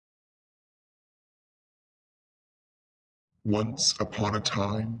Once upon a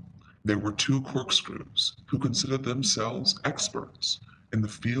time, there were two corkscrews who considered themselves experts in the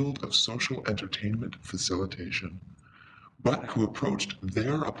field of social entertainment facilitation, but who approached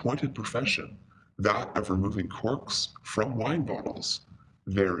their appointed profession, that of removing corks from wine bottles,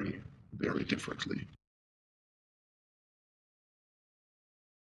 very, very differently.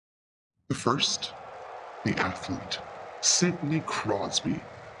 The first, the athlete, Sidney Crosby,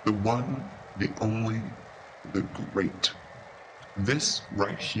 the one, the only, the great. This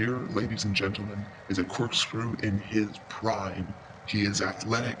right here, ladies and gentlemen, is a corkscrew in his prime. He is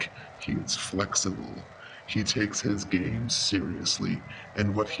athletic, he is flexible, he takes his game seriously,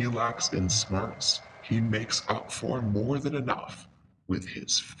 and what he lacks in smarts, he makes up for more than enough with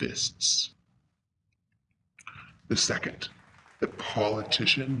his fists. The second, the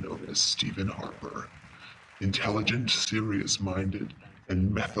politician known as Stephen Harper. Intelligent, serious-minded,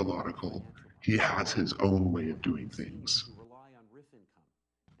 and methodical, he has his own way of doing things.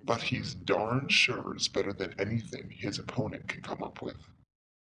 But he's darn sure is better than anything his opponent can come up with.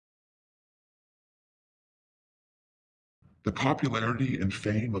 The popularity and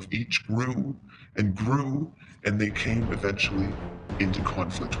fame of each grew and grew, and they came eventually into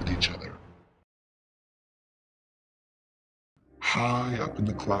conflict with each other. High up in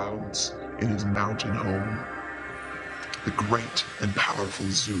the clouds, in his mountain home, the great and powerful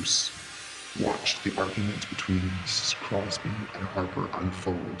Zeus watched the argument between Mrs. Crosby and Harper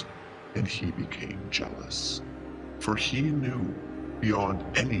unfold, and he became jealous. For he knew, beyond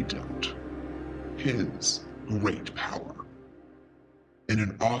any doubt, his great power. In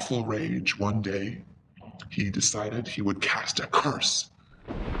an awful rage one day, he decided he would cast a curse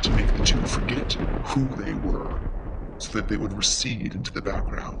to make the two forget who they were, so that they would recede into the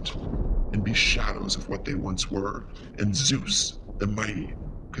background and be shadows of what they once were, and Zeus, the mighty,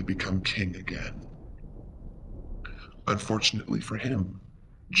 could become king again. Unfortunately for him,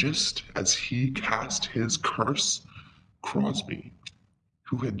 just as he cast his curse, Crosby,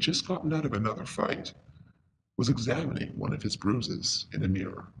 who had just gotten out of another fight, was examining one of his bruises in a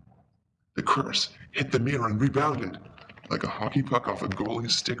mirror. The curse hit the mirror and rebounded like a hockey puck off a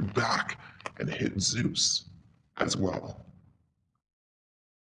goalie's stick back and hit Zeus as well.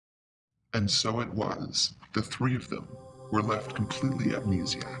 And so it was, the three of them were left completely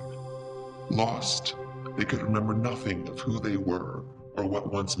amnesiac. Lost, they could remember nothing of who they were or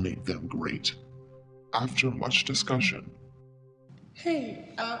what once made them great. After much discussion, Hey,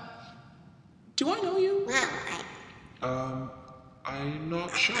 do I know you? Well, I'm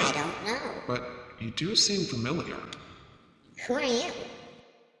not sure, I don't know. but you do seem familiar. Who are you?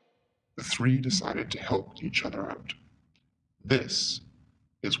 The three decided to help each other out. This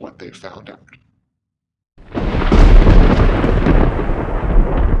is what they found out.